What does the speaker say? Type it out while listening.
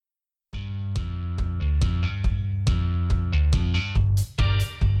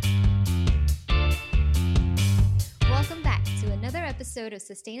episode of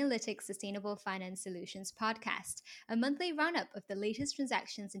Sustainalytics Sustainable Finance Solutions podcast, a monthly roundup of the latest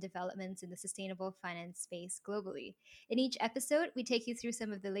transactions and developments in the sustainable finance space globally. In each episode, we take you through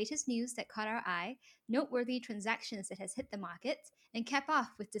some of the latest news that caught our eye, noteworthy transactions that has hit the market, and cap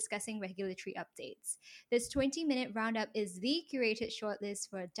off with discussing regulatory updates. This 20-minute roundup is the curated shortlist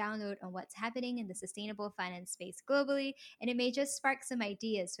for a download on what's happening in the sustainable finance space globally, and it may just spark some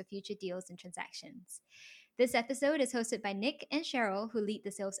ideas for future deals and transactions. This episode is hosted by Nick and Cheryl, who lead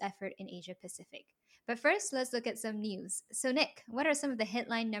the sales effort in Asia Pacific. But first, let's look at some news. So, Nick, what are some of the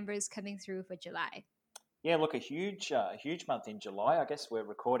headline numbers coming through for July? Yeah, look, a huge month in July. I guess we're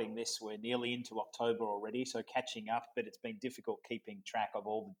recording this, we're nearly into October already, so catching up, but it's been difficult keeping track of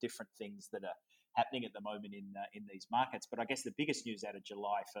all the different things that are happening at the moment in these markets. But I guess the biggest news out of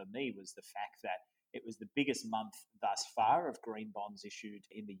July for me was the fact that it was the biggest month thus far of green bonds issued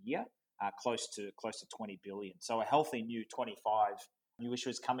in the year. Close to 20 billion. So a healthy new 25 new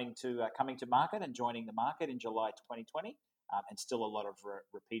issuers coming to market and joining the market in July 2020, and still a lot of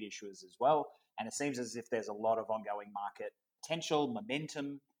repeat issuers as well. And it seems as if there's a lot of ongoing market potential,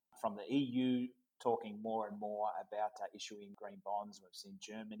 momentum from the EU talking more and more about issuing green bonds. We've seen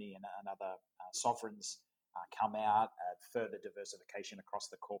Germany and other sovereigns come out, further diversification across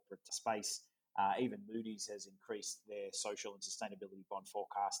the corporate space. Even Moody's has increased their social and sustainability bond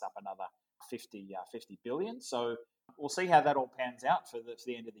forecast up another 50 billion. So we'll see how that all pans out for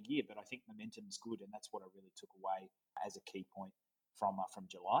the end of the year. But I think momentum is good, and that's what I really took away as a key point from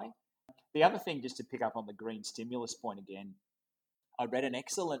July. The other thing, just to pick up on the green stimulus point again, I read an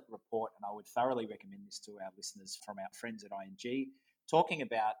excellent report, and I would thoroughly recommend this to our listeners from our friends at ING, talking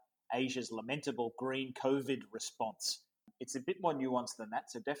about Asia's lamentable green COVID response. It's a bit more nuanced than that,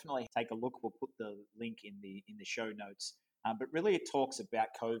 so definitely take a look. We'll put the link in the show notes. But really it talks about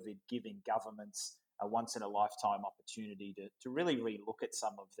COVID giving governments a once-in-a-lifetime opportunity to really relook at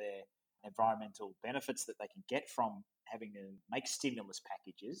some of their environmental benefits that they can get from having to make stimulus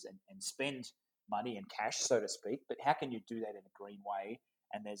packages and spend money and cash, so to speak. But how can you do that in a green way?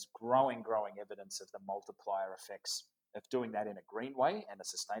 And there's growing evidence of the multiplier effects of doing that in a green way and a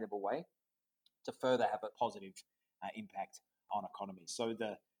sustainable way to further have a positive impact on economies. So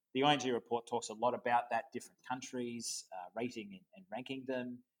the ING report talks a lot about that, different countries, rating and ranking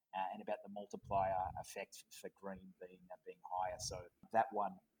them, and about the multiplier effect for green being higher. So that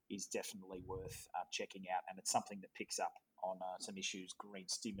one is definitely worth checking out, and it's something that picks up on some issues, green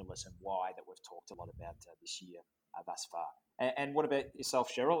stimulus and why, that we've talked a lot about this year thus far. And what about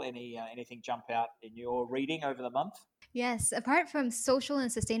yourself, Cheryl? Anything jump out in your reading over the month? Yes, apart from social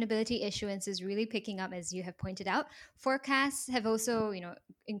and sustainability issuances really picking up, as you have pointed out, forecasts have also,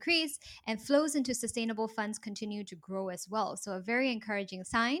 increased, and flows into sustainable funds continue to grow as well. So a very encouraging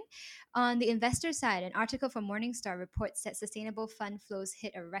sign. On the investor side, an article from Morningstar reports that sustainable fund flows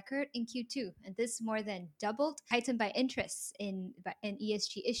hit a record in Q2, and this more than doubled, heightened by interest in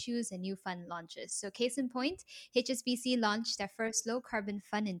ESG issues and new fund launches. So case in point, HSBC launched their first low carbon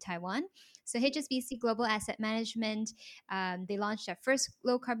fund in Taiwan. So HSBC Global Asset Management, they launched their first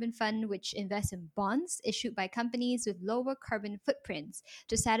low carbon fund, which invests in bonds issued by companies with lower carbon footprints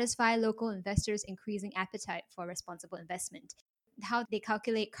to satisfy local investors' increasing appetite for responsible investment. How they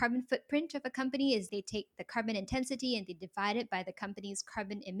calculate carbon footprint of a company is they take the carbon intensity and they divide it by the company's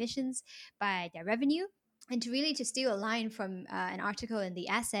carbon emissions by their revenue. And to steal a line from an article in The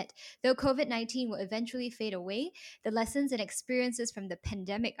Asset, though COVID-19 will eventually fade away, the lessons and experiences from the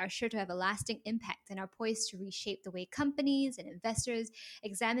pandemic are sure to have a lasting impact and are poised to reshape the way companies and investors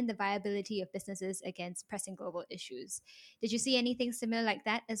examine the viability of businesses against pressing global issues. Did you see anything similar like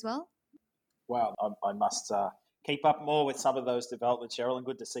that as well? Well, I must keep up more with some of those developments, Cheryl, and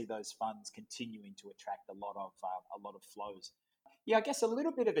good to see those funds continuing to attract a lot of flows. Yeah, I guess a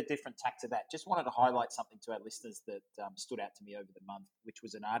little bit of a different tack to that. Just wanted to highlight something to our listeners that stood out to me over the month, which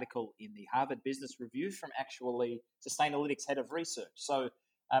was an article in the Harvard Business Review from actually Sustainalytics head of research. So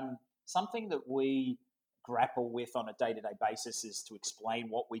something that we grapple with on a day-to-day basis is to explain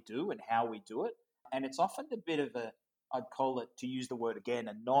what we do and how we do it. And it's often a bit of I'd call it, to use the word again,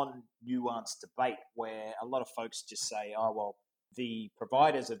 a non-nuanced debate where a lot of folks just say, oh, well, the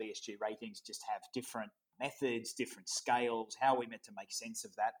providers of ESG ratings just have different methods, different scales, how are we meant to make sense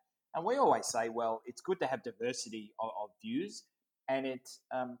of that? And we always say, well, it's good to have diversity of views. And it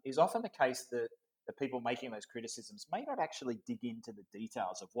is often the case that the people making those criticisms may not actually dig into the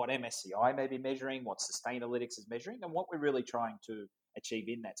details of what MSCI may be measuring, what Sustainalytics is measuring, and what we're really trying to achieve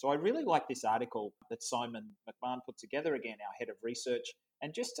in that. So I really like this article that Simon McMahon put together, again, our head of research,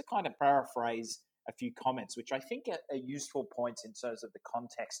 and just to kind of paraphrase a few comments, which I think are useful points in terms of the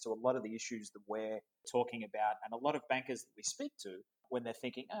context to a lot of the issues that we're talking about, and a lot of bankers that we speak to when they're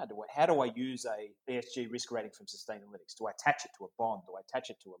thinking, how do I use a ESG risk rating from Sustainalytics? Do I attach it to a bond? Do I attach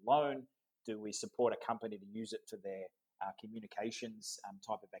it to a loan? Do we support a company to use it for their communications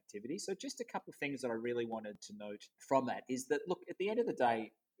type of activity? So just a couple of things that I really wanted to note from that is that, look, at the end of the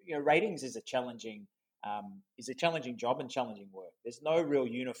day, ratings is a challenging job and challenging work. There's no real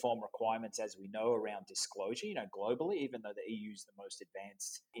uniform requirements, as we know, around disclosure, globally, even though the EU is the most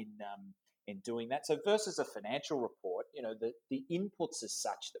advanced in doing that. So versus a financial report, the inputs as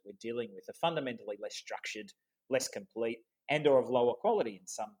such that we're dealing with are fundamentally less structured, less complete, and or of lower quality in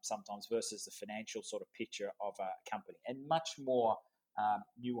sometimes versus the financial sort of picture of a company, and much more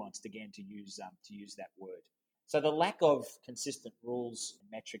nuanced, again, to use that word. So the lack of consistent rules and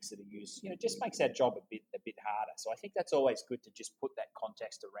metrics that are used, just makes our job a bit harder. So I think that's always good to just put that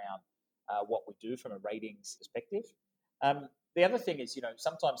context around what we do from a ratings perspective. The other thing is,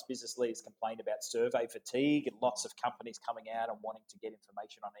 sometimes business leaders complain about survey fatigue and lots of companies coming out and wanting to get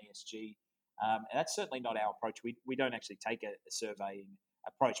information on ESG. And that's certainly not our approach. We don't actually take a surveying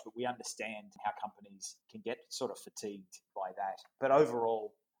approach, but we understand how companies can get sort of fatigued by that. But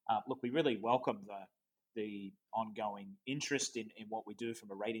overall, look, we really welcome the ongoing interest in what we do from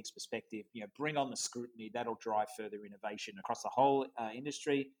a ratings perspective. Bring on the scrutiny. That'll drive further innovation across the whole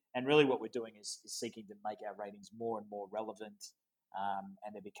industry. And really what we're doing is seeking to make our ratings more and more relevant,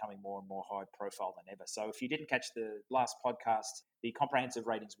 and they're becoming more and more high profile than ever. So if you didn't catch the last podcast, the comprehensive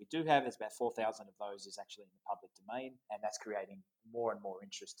ratings we do have, there's about 4,000 of those is actually in the public domain, and that's creating more and more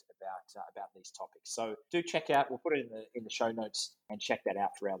interest about these topics. So do check out, we'll put it in the show notes, and check that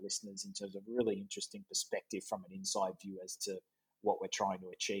out for our listeners in terms of a really interesting perspective from an inside view as to what we're trying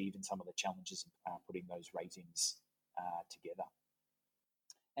to achieve and some of the challenges of putting those ratings together.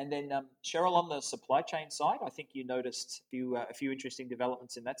 And then, Cheryl, on the supply chain side, I think you noticed a few interesting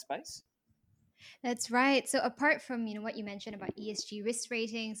developments in that space. That's right. So apart from what you mentioned about ESG risk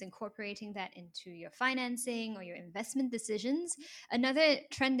ratings, incorporating that into your financing or your investment decisions, another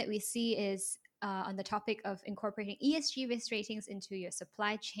trend that we see is on the topic of incorporating ESG risk ratings into your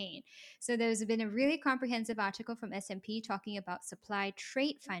supply chain. So there's been a really comprehensive article from S&P talking about supply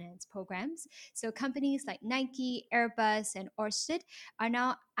trade finance programs. So companies like Nike, Airbus, and Ørsted are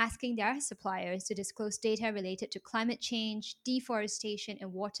now asking their suppliers to disclose data related to climate change, deforestation,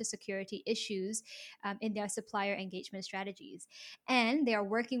 and water security issues in their supplier engagement strategies. And they are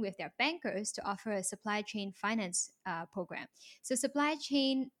working with their bankers to offer a supply chain finance program. So supply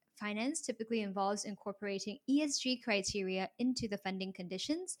chain finance typically involves incorporating ESG criteria into the funding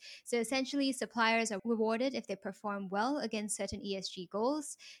conditions. So essentially, suppliers are rewarded if they perform well against certain ESG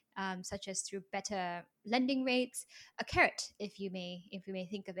goals, such as through better lending rates, a carrot, if you may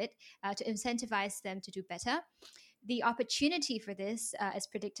think of it, to incentivize them to do better. The opportunity for this, as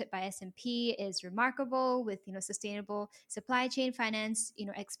predicted by S&P, is remarkable, with sustainable supply chain finance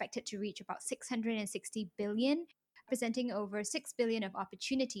expected to reach about 660 billion, representing over 6 billion of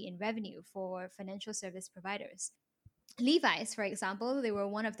opportunity in revenue for financial service providers. Levi's, for example, they were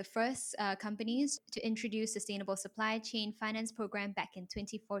one of the first companies to introduce sustainable supply chain finance program back in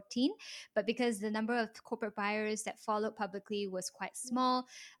 2014. But because the number of corporate buyers that followed publicly was quite small,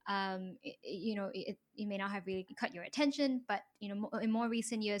 it may not have really caught your attention. But in more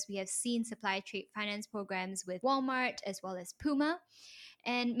recent years, we have seen supply chain finance programs with Walmart as well as Puma.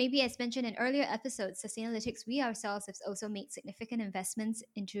 And maybe, as mentioned in earlier episodes, Sustainalytics, we ourselves have also made significant investments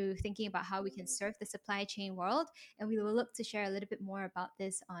into thinking about how we can serve the supply chain world. And we will look to share a little bit more about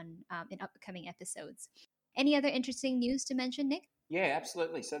this in upcoming episodes. Any other interesting news to mention, Nick? Yeah,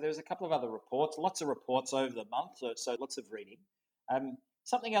 absolutely. So there's a couple of other reports, lots of reports over the month, so lots of reading.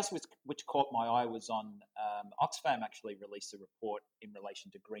 Something else which caught my eye was on Oxfam actually released a report in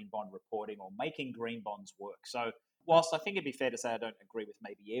relation to green bond reporting, or making green bonds work. So whilst I think it'd be fair to say I don't agree with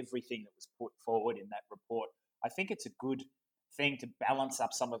maybe everything that was put forward in that report, I think it's a good thing to balance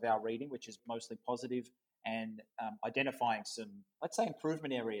up some of our reading, which is mostly positive, and identifying some, let's say,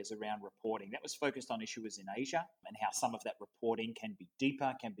 improvement areas around reporting. That was focused on issuers in Asia and how some of that reporting can be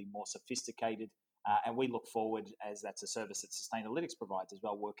deeper, can be more sophisticated. And we look forward, as that's a service that Sustainalytics provides as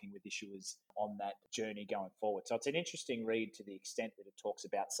well, working with issuers on that journey going forward. So it's an interesting read to the extent that it talks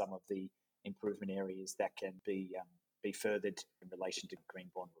about some of the improvement areas that can be furthered in relation to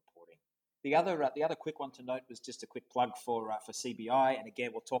green bond reporting. The other quick one to note was just a quick plug for CBI, and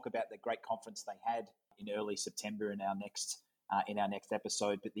again we'll talk about the great conference they had in early September in our next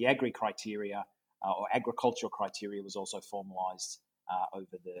episode. But the agricultural criteria was also formalised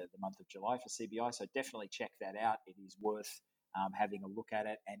over the month of July for CBI, so definitely check that out. It is worth having a look at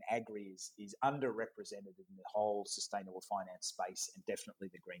it, and agri is underrepresented in the whole sustainable finance space, and definitely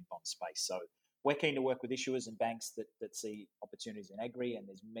the green bond space. So we're keen to work with issuers and banks that see opportunities in agri, and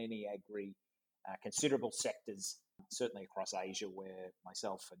there's many agri considerable sectors, certainly across Asia, where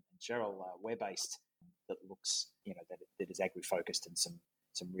myself and Cheryl we're based, that looks, that is agri focused, and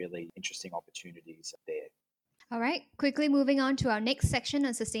some really interesting opportunities there. All right, quickly moving on to our next section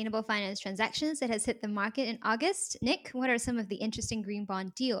on sustainable finance transactions that has hit the market in August. Nick, what are some of the interesting green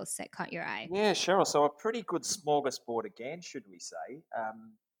bond deals that caught your eye? Yeah, Cheryl. So a pretty good smorgasbord again, should we say.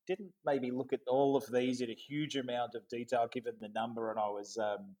 Didn't maybe look at all of these in a huge amount of detail given the number, and I was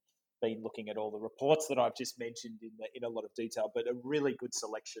been looking at all the reports that I've just mentioned in a lot of detail, but a really good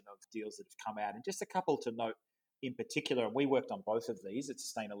selection of deals that have come out. And just a couple to note in particular, and we worked on both of these at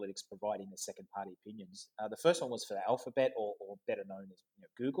Sustainalytics, providing the second-party opinions. The first one was for Alphabet, or better known as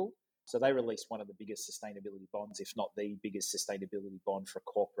Google. So they released one of the biggest sustainability bonds, if not the biggest sustainability bond for a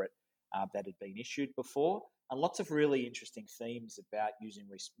corporate that had been issued before. And lots of really interesting themes about using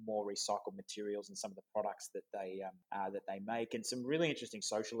more recycled materials in some of the products that they make, and some really interesting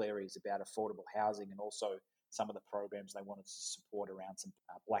social areas about affordable housing, and also some of the programs they wanted to support around some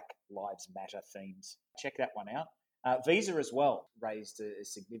Black Lives Matter themes. Check that one out. Visa as well raised a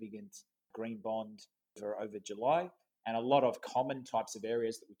significant green bond over July, and a lot of common types of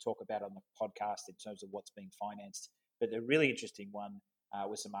areas that we talk about on the podcast in terms of what's being financed. But the really interesting one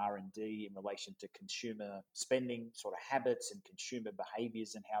was some R&D in relation to consumer spending sort of habits and consumer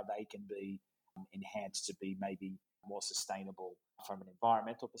behaviours, and how they can be enhanced to be maybe more sustainable from an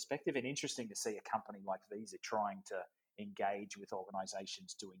environmental perspective. And interesting to see a company like Visa trying to engage with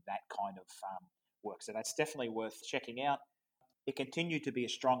organisations doing that kind of work. So that's definitely worth checking out. It continued to be a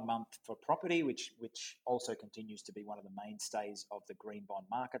strong month for property, which also continues to be one of the mainstays of the green bond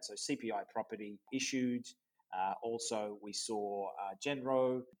market. So CPI property issued. Also, we saw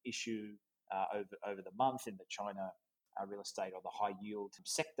Genro issue over the month in the China real estate or the high yield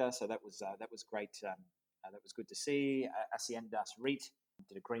sector. So that was great. That was good to see. Haciendas REIT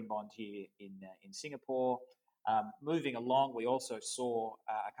did a green bond here in Singapore. Moving along, we also saw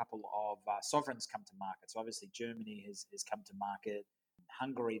a couple of sovereigns come to market. So obviously Germany has come to market. In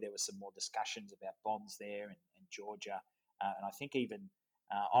Hungary, there was some more discussions about bonds there, and Georgia. And I think even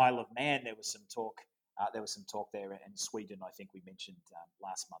Isle of Man, there was some talk. There, and Sweden, I think we mentioned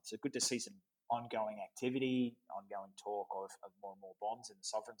last month. So good to see some ongoing activity, ongoing talk of more and more bonds in the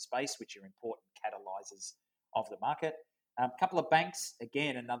sovereign space, which are important catalyzers of the market. A couple of banks,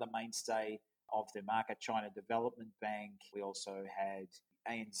 again, another mainstay of the market, China Development Bank. We also had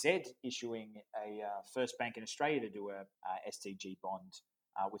ANZ issuing a first bank in Australia to do a SDG bond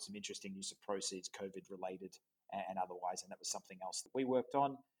with some interesting use of proceeds, COVID-related and otherwise, and that was something else that we worked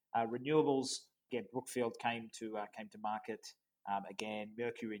on. Renewables, again, Brookfield came to market. Again,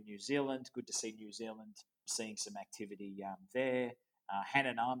 Mercury in New Zealand. Good to see New Zealand seeing some activity there.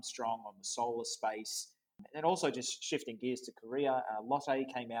 Hannon Armstrong on the solar space. And also just shifting gears to Korea, Lotte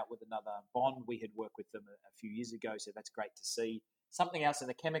came out with another bond. We had worked with them a few years ago, so that's great to see. Something else in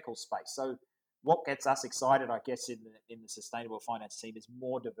the chemical space. So what gets us excited, I guess, in the sustainable finance team is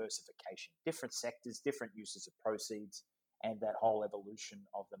more diversification. Different sectors, different uses of proceeds, and that whole evolution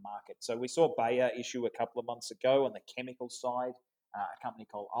of the market. So we saw Bayer issue a couple of months ago on the chemical side. A company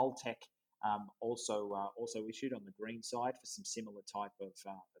called Altec also issued on the green side for some similar type of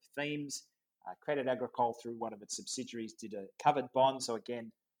themes. Credit Agricole, through one of its subsidiaries, did a covered bond. So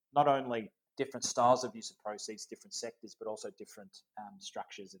again, not only different styles of use of proceeds, different sectors, but also different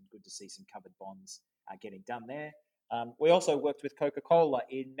structures, and good to see some covered bonds getting done there. We also worked with Coca-Cola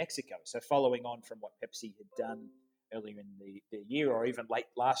in Mexico. So following on from what Pepsi had done earlier in the year, or even late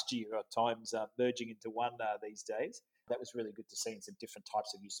last year at times, merging into one these days. That was really good to see, in some different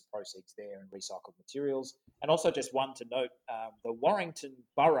types of use of proceeds there and recycled materials. And also just one to note, the Warrington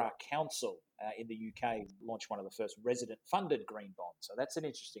Borough Council in the UK launched one of the first resident-funded green bonds. So that's an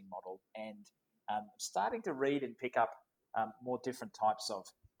interesting model. And starting to read and pick up more different types of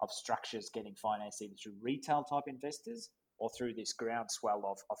structures getting financed either through retail-type investors or through this groundswell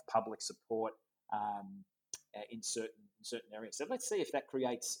of public support in certain areas. So let's see if that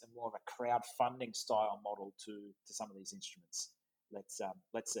creates more of a crowdfunding style model to some of these instruments.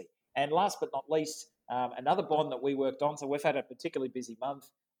 Let's see. And last but not least, another bond that we worked on, so we've had a particularly busy month,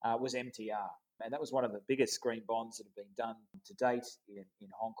 was MTR. And that was one of the biggest green bonds that have been done to date in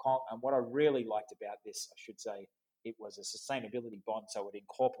Hong Kong. And what I really liked about this, I should say, it was a sustainability bond, so it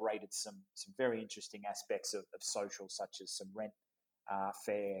incorporated some very interesting aspects of social, such as some rent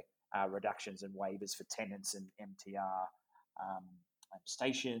fair reductions and waivers for tenants and MTR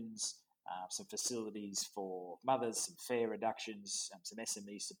stations, some facilities for mothers, some fare reductions, some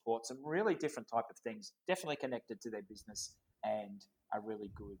SME support, some really different type of things, definitely connected to their business, and a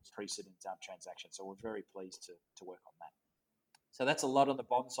really good precedent transaction. So we're very pleased to work on that. So that's a lot on the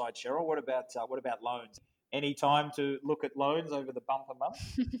bond side, Cheryl. What about loans? Any time to look at loans over the bumper month?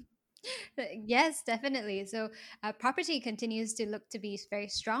 Yes, definitely. So, property continues to look to be very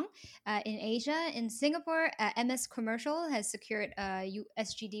strong in Asia. In Singapore, MS Commercial has secured a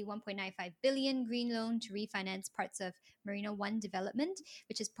USGD 1.95 billion green loan to refinance parts of Marina One development,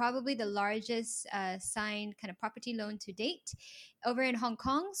 which is probably the largest signed kind of property loan to date. Over in Hong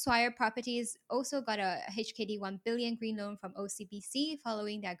Kong, Swire Properties also got a HKD 1 billion green loan from OCBC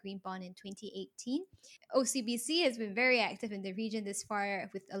following their green bond in 2018. OCBC has been very active in the region this far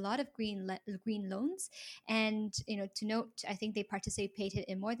with a lot of green loans, and to note, I think they participated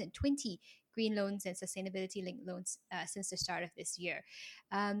in more than 20 green loans and sustainability linked loans since the start of this year.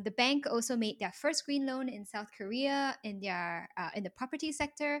 The bank also made their first green loan in South Korea in the property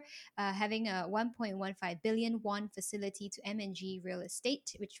sector, having a 1.15 billion won facility to M&G Real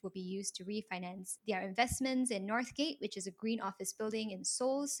Estate, which will be used to refinance their investments in Northgate, which is a green office building in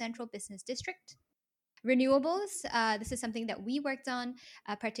Seoul's central business district. Renewables, this is something that we worked on,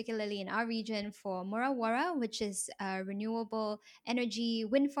 particularly in our region for Morawara, which is a renewable energy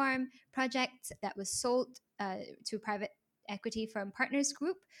wind farm project that was sold to private equity firm Partners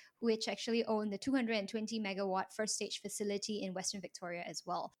Group, which actually owned the 220 megawatt first stage facility in Western Victoria as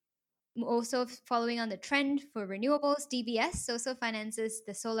well. Also, following on the trend for renewables, DBS also finances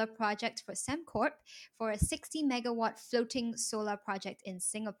the solar project for Sembcorp for a 60 megawatt floating solar project in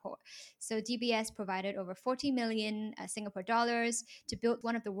Singapore. So, DBS provided over 40 million Singapore dollars to build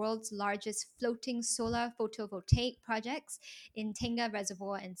one of the world's largest floating solar photovoltaic projects in Tengah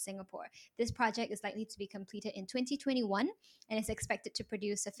Reservoir in Singapore. This project is likely to be completed in 2021 and is expected to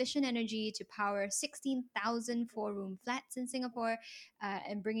produce sufficient energy to power 16,000 four-room flats in Singapore,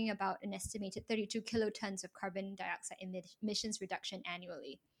 and bringing about an estimated 32 kilotons of carbon dioxide emissions reduction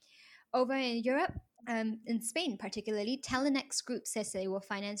annually. Over in Europe, in Spain particularly, Telenex Group says they will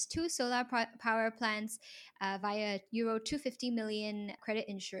finance two solar power plants via Euro 250 million credit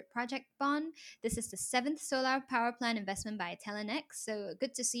insured project bond. This is the seventh solar power plant investment by Telenex, so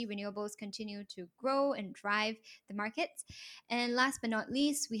good to see renewables continue to grow and drive the markets. And last but not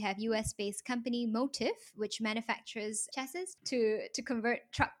least, we have US-based company Motive, which manufactures chassis to convert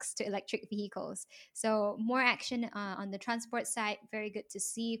trucks to electric vehicles. So more action on the transport side, very good to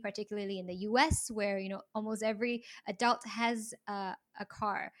see, particularly in the US, where almost every adult has a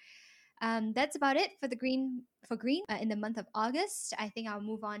car. That's about it for green in the month of August. I think I'll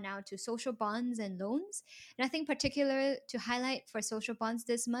move on now to social bonds and loans. Nothing particular to highlight for social bonds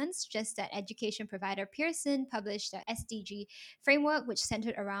this month, just that education provider Pearson published a SDG framework, which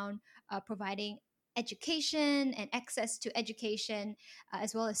centered around providing education and access to education,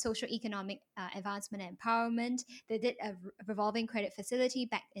 as well as social economic advancement and empowerment. They did a revolving credit facility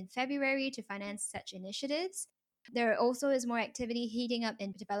back in February to finance such initiatives. There also is more activity heating up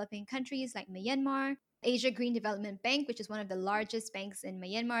in developing countries like Myanmar. Asia Green Development Bank, which is one of the largest banks in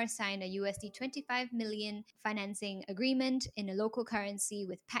Myanmar, signed a USD 25 million financing agreement in a local currency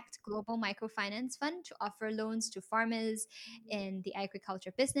with Pact Global Microfinance Fund to offer loans to farmers in the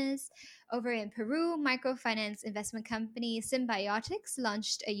agriculture business. Over in Peru, microfinance investment company Symbiotics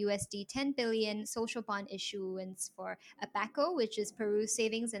launched a USD 10 billion social bond issuance for ABACO, which is Peru's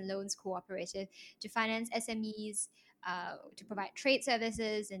savings and loans cooperative, to finance SMEs, to provide trade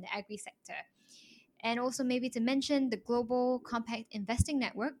services in the agri sector. And also, maybe to mention, the Global Compact Investing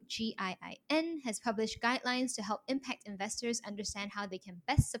Network, GIIN, has published guidelines to help impact investors understand how they can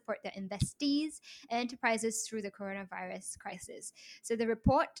best support their investees and enterprises through the coronavirus crisis. So the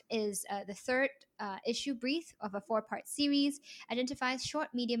report is the third issue brief of a four-part series, identifies short,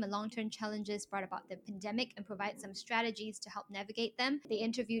 medium, and long-term challenges brought about the pandemic and provides some strategies to help navigate them. They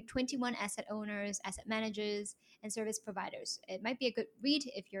interviewed 21 asset owners, asset managers, and service providers. It might be a good read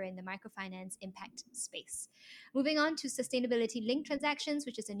if you're in the microfinance impact space. Moving on to sustainability linked transactions,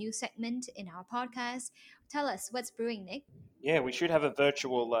 which is a new segment in our podcast. Tell us what's brewing, Nick. Yeah, we should have a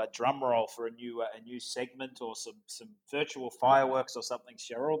virtual drum roll for a new segment, or some virtual fireworks or something,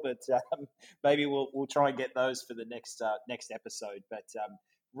 Cheryl. But maybe we'll try and get those for the next episode. But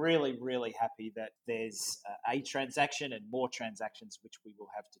really happy that there's a transaction and more transactions which we will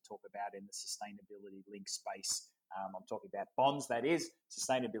have to talk about in the sustainability link space. I'm talking about bonds, that is.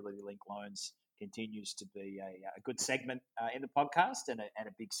 Sustainability link loans continues to be a good segment in the podcast and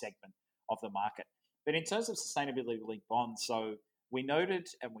a big segment of the market. But in terms of sustainability linked bonds, so we noted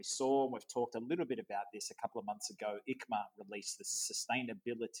and we saw, and we've talked a little bit about this a couple of months ago, ICMA released the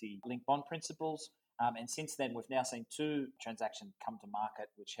sustainability linked bond principles. And since then, we've now seen two transactions come to market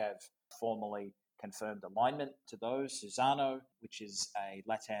which have formally confirmed alignment to those. Suzano, which is a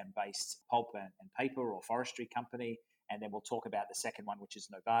LATAM-based pulp and paper or forestry company. And then we'll talk about the second one, which is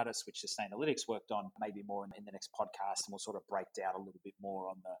Novartis, which Sustainalytics worked on, maybe more in the next podcast, and we'll sort of break down a little bit more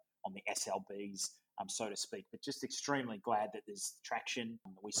on the SLBs, so to speak. But just extremely glad that there's traction.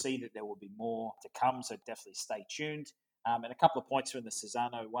 We see that there will be more to come, so definitely stay tuned. And a couple of points from the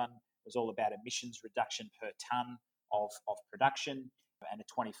Suzano one was all about emissions reduction per tonne of production, and a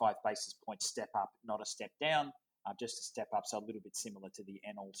 25 basis point step up, not a step down, just a step up, so a little bit similar to the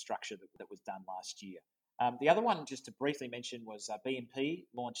Enel structure that was done last year. The other one, just to briefly mention, was BNP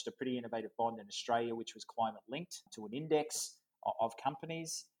launched a pretty innovative bond in Australia, which was climate linked to an index of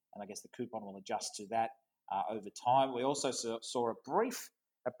companies, and I guess the coupon will adjust to that over time. We also saw a brief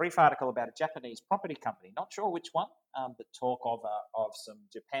article about a Japanese property company, not sure which one, but talk of some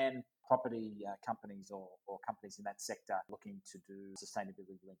Japan property companies or companies in that sector looking to do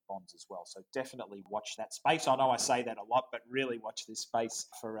sustainability-linked bonds as well. So definitely watch that space. I know I say that a lot, but really watch this space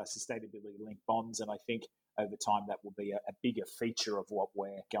for sustainability-linked bonds, and I think over time that will be a bigger feature of what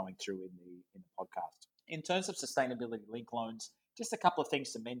we're going through in the podcast. In terms of sustainability-linked loans, just a couple of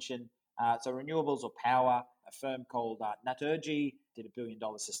things to mention. So renewables or power, a firm called Naturgy did $1 billion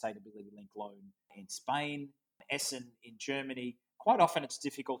sustainability-linked loan in Spain. Essen in Germany. Quite often it's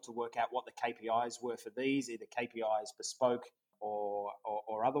difficult to work out what the KPIs were for these, either KPIs bespoke or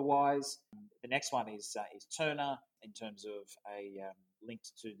otherwise. The next one is Turner in terms of a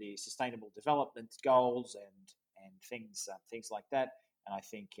linked to the Sustainable Development Goals and things like that. And I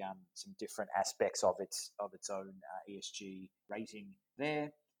think some different aspects of its own ESG rating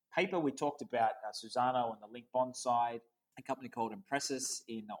there. Paper, we talked about Suzano on the linked bond side. A company called Empresas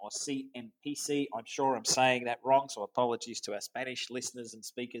or CMPC. I'm sure I'm saying that wrong, so apologies to our Spanish listeners and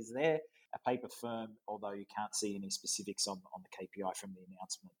speakers there. A paper firm, although you can't see any specifics on the KPI from the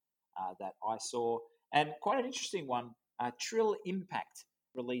announcement that I saw. And quite an interesting one, Trill Impact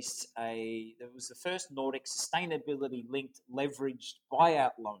released it was the first Nordic sustainability-linked leveraged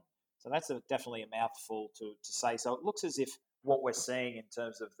buyout loan. So that's definitely a mouthful to say. So it looks as if what we're seeing in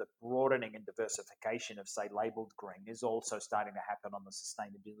terms of the broadening and diversification of, say, labelled green is also starting to happen on the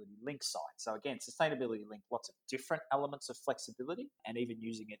sustainability link side. So again, sustainability link, lots of different elements of flexibility, and even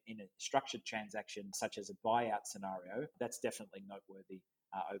using it in a structured transaction such as a buyout scenario, that's definitely noteworthy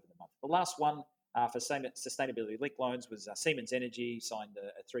over the month. The last one for sustainability link loans was Siemens Energy signed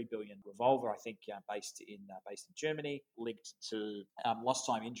a $3 billion revolver, I think, based in Germany, linked to lost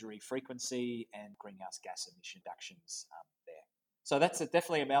time injury frequency and greenhouse gas emission reductions there. So that's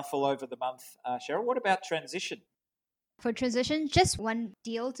definitely a mouthful over the month. Cheryl, what about transition? For transition, just one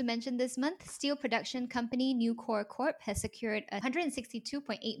deal to mention this month. Steel production company Nucor Corp has secured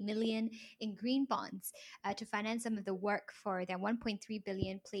 $162.8 million in green bonds to finance some of the work for their $1.3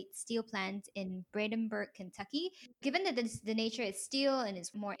 billion plate steel plant in Brandenburg, Kentucky. Given that the nature is steel and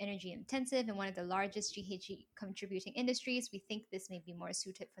is more energy intensive and one of the largest GHG contributing industries, we think this may be more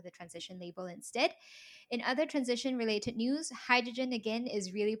suited for the transition label instead. In other transition-related news, hydrogen again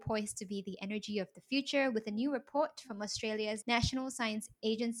is really poised to be the energy of the future with a new report from Australia's National Science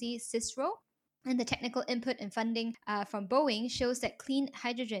Agency, CSIRO. And the technical input and funding from Boeing shows that clean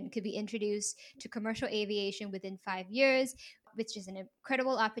hydrogen could be introduced to commercial aviation within 5 years, which is an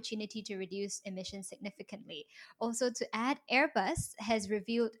incredible opportunity to reduce emissions significantly. Also, to add, Airbus has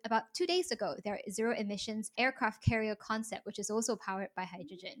revealed about 2 days ago their zero emissions aircraft carrier concept, which is also powered by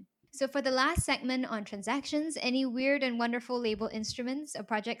hydrogen. So for the last segment on transactions, any weird and wonderful label instruments or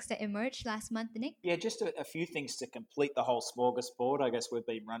projects that emerged last month, Nick? Yeah, just a few things to complete the whole smorgasbord, I guess we've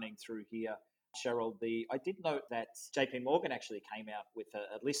been running through here. Cheryl, I did note that JP Morgan actually came out with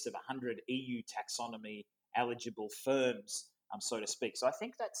a list of 100 EU taxonomy eligible firms, so to speak. So I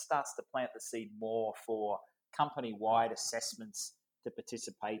think that starts to plant the seed more for company-wide assessments to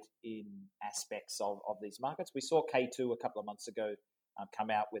participate in aspects of these markets. We saw K2 a couple of months ago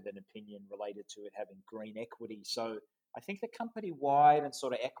come out with an opinion related to it having green equity. So I think the company-wide and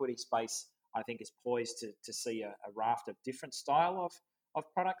sort of equity space, I think, is poised to see a raft of different style of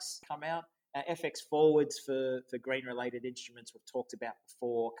products come out. FX forwards for green-related instruments we've talked about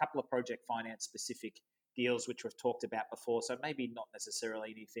before. A couple of project finance-specific deals which we've talked about before, so maybe not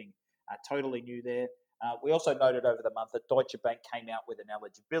necessarily anything totally new there. We also noted over the month that Deutsche Bank came out with an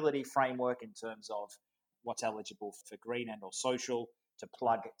eligibility framework in terms of what's eligible for green and or social, to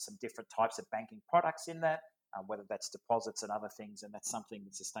plug some different types of banking products in that, whether that's deposits and other things, and that's something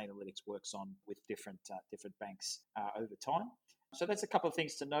that Sustainalytics works on with different banks over time. So that's a couple of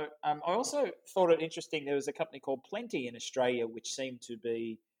things to note. I also thought it interesting, there was a company called Plenty in Australia which seemed to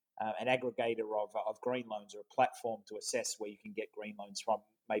be an aggregator of green loans, or a platform to assess where you can get green loans from,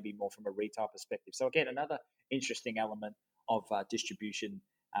 maybe more from a retail perspective. So again, another interesting element of distribution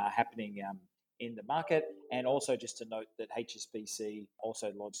happening in the market. And also just to note that HSBC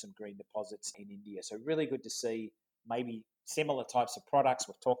also launched some green deposits in India. So really good to see maybe similar types of products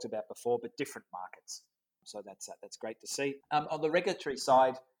we've talked about before, but different markets. So that's great to see. On the regulatory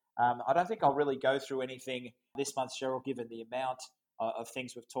side, I don't think I'll really go through anything this month, Cheryl, given the amount of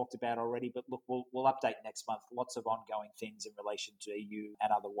things we've talked about already. But look, we'll update next month. Lots of ongoing things in relation to EU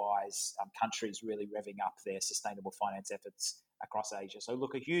and otherwise, countries really revving up their sustainable finance efforts across Asia. So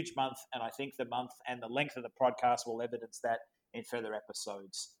look, a huge month, and I think the month and the length of the podcast will evidence that in further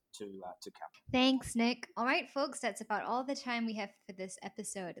episodes to come. Thanks, Nick. All right, folks, that's about all the time we have for this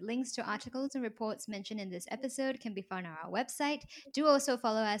episode. Links to articles and reports mentioned in this episode can be found on our website. Do also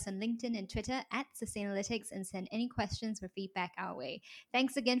follow us on LinkedIn and Twitter at Sustainalytics and send any questions or feedback our way.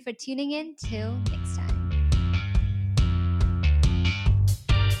 Thanks again for tuning in. Till next time.